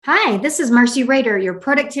Hi, this is Marcy Rader, your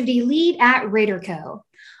productivity lead at RaderCo.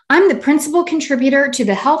 I'm the principal contributor to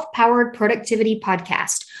the Health Powered Productivity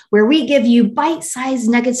Podcast, where we give you bite sized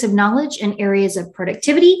nuggets of knowledge in areas of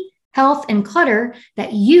productivity, health, and clutter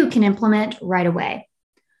that you can implement right away.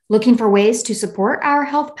 Looking for ways to support our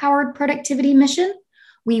health powered productivity mission?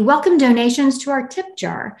 We welcome donations to our tip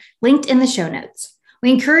jar, linked in the show notes. We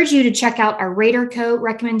encourage you to check out our RaderCo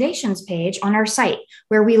recommendations page on our site,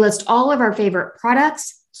 where we list all of our favorite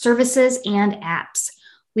products, services, and apps.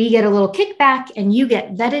 We get a little kickback and you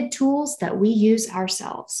get vetted tools that we use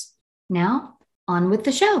ourselves. Now, on with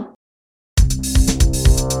the show.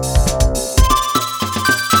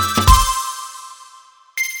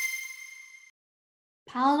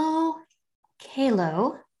 Paulo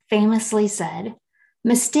Coelho famously said,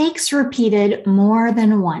 "Mistakes repeated more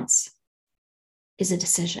than once is a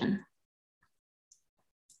decision."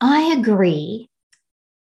 I agree,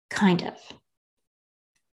 kind of.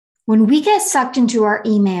 When we get sucked into our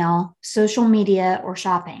email, social media, or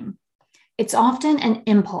shopping, it's often an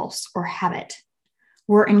impulse or habit.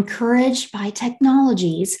 We're encouraged by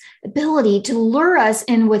technology's ability to lure us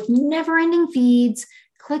in with never-ending feeds,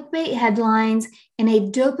 clickbait headlines, and a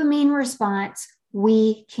dopamine response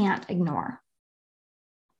we can't ignore.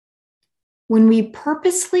 When we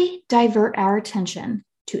purposely divert our attention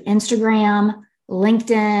to Instagram,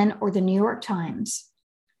 LinkedIn, or the New York Times,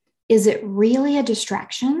 is it really a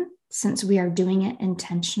distraction since we are doing it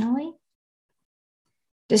intentionally?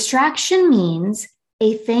 Distraction means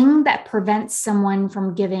a thing that prevents someone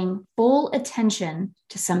from giving full attention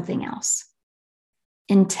to something else.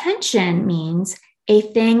 Intention means a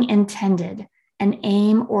thing intended, an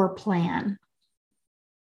aim or plan.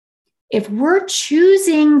 If we're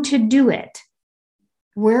choosing to do it,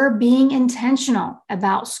 we're being intentional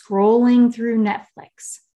about scrolling through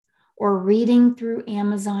Netflix or reading through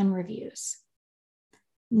Amazon reviews.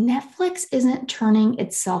 Netflix isn't turning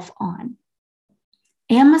itself on.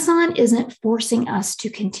 Amazon isn't forcing us to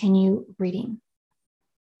continue reading.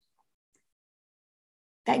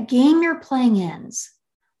 That game you're playing ends,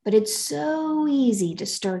 but it's so easy to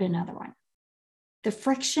start another one. The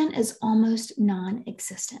friction is almost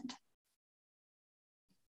non-existent.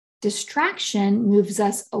 Distraction moves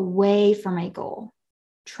us away from a goal.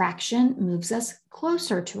 Traction moves us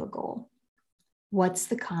closer to a goal. What's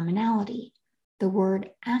the commonality? The word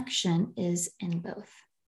action is in both.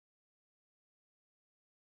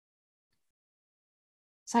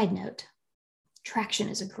 Side note, Traction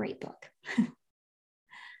is a great book.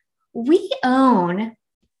 We own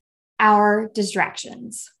our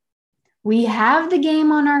distractions. We have the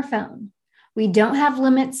game on our phone. We don't have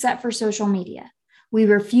limits set for social media. We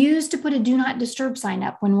refuse to put a do not disturb sign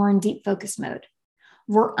up when we're in deep focus mode.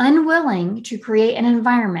 We're unwilling to create an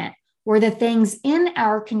environment where the things in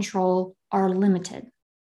our control are limited.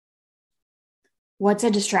 What's a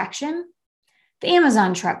distraction? The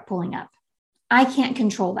Amazon truck pulling up. I can't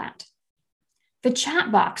control that. The chat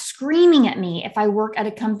box screaming at me if I work at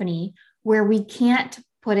a company where we can't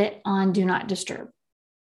put it on do not disturb.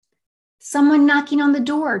 Someone knocking on the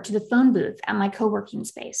door to the phone booth at my co-working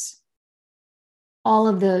space. All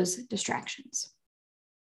of those distractions.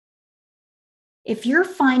 If you're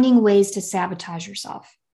finding ways to sabotage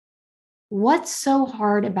yourself, what's so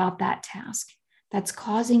hard about that task that's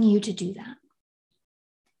causing you to do that?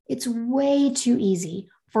 It's way too easy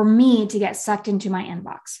for me to get sucked into my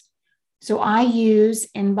inbox. So I use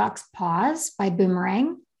Inbox Pause by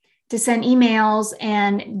Boomerang to send emails,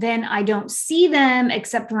 and then I don't see them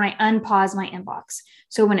except when I unpause my inbox.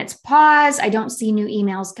 So when it's paused, I don't see new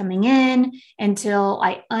emails coming in until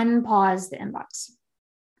I unpause the inbox.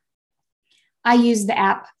 I use the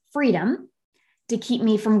app Freedom to keep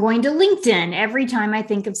me from going to LinkedIn every time I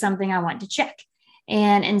think of something I want to check.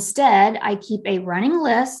 And instead, I keep a running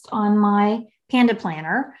list on my Panda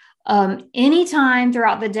Planner anytime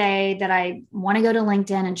throughout the day that I want to go to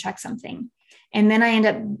LinkedIn and check something. And then I end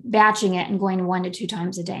up batching it and going 1 to 2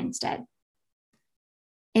 times a day instead.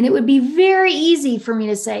 And it would be very easy for me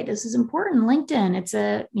to say, this is important, LinkedIn, it's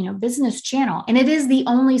a business channel. And it is the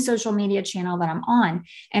only social media channel that I'm on.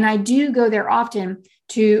 And I do go there often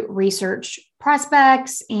to research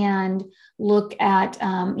prospects and look at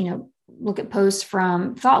posts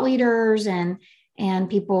from thought leaders and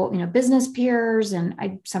people, business peers. And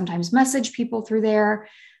I sometimes message people through there.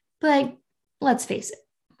 But let's face it,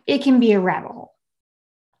 it can be a rabbit hole.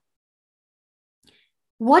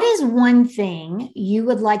 What is one thing you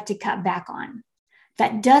would like to cut back on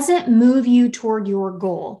that doesn't move you toward your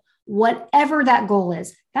goal? Whatever that goal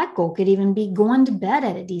is, that goal could even be going to bed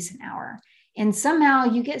at a decent hour. And somehow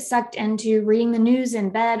you get sucked into reading the news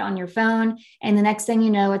in bed on your phone. And the next thing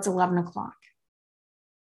you know, it's 11 o'clock.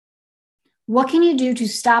 What can you do to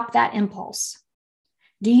stop that impulse?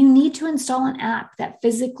 Do you need to install an app that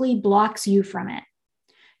physically blocks you from it?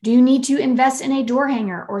 Do you need to invest in a door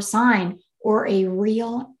hanger or sign or a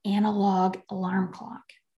real analog alarm clock?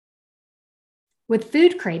 With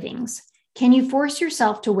food cravings, can you force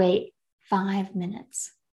yourself to wait 5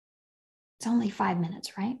 minutes? It's only 5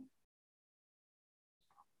 minutes, right?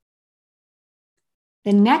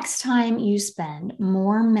 The next time you spend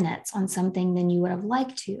more minutes on something than you would have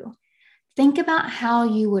liked to, think about how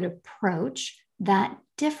you would approach that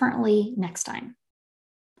differently next time.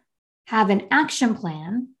 Have an action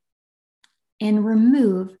plan and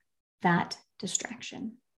remove that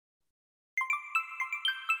distraction.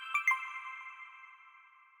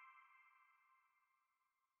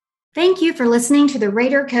 Thank you for listening to the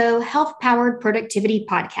Rader Co. Health Powered Productivity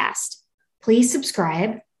Podcast. Please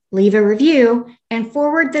subscribe, leave a review, and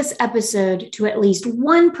forward this episode to at least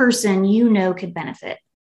one person you know could benefit.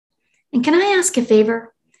 And can I ask a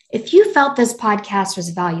favor? If you felt this podcast was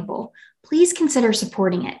valuable, please consider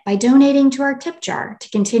supporting it by donating to our tip jar to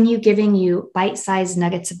continue giving you bite-sized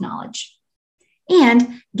nuggets of knowledge.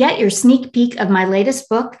 And get your sneak peek of my latest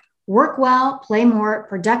book, Work Well, Play More,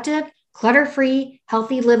 Productive, Clutter-Free,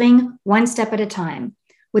 Healthy Living, One Step at a Time,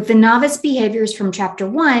 with the novice behaviors from chapter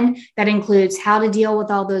 1 that includes how to deal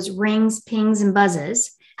with all those rings, pings, and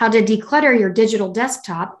buzzes, how to declutter your digital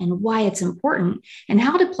desktop and why it's important, and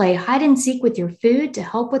how to play hide and seek with your food to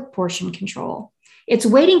help with portion control. It's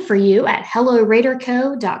waiting for you at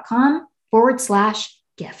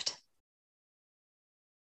helloraderco.com/gift.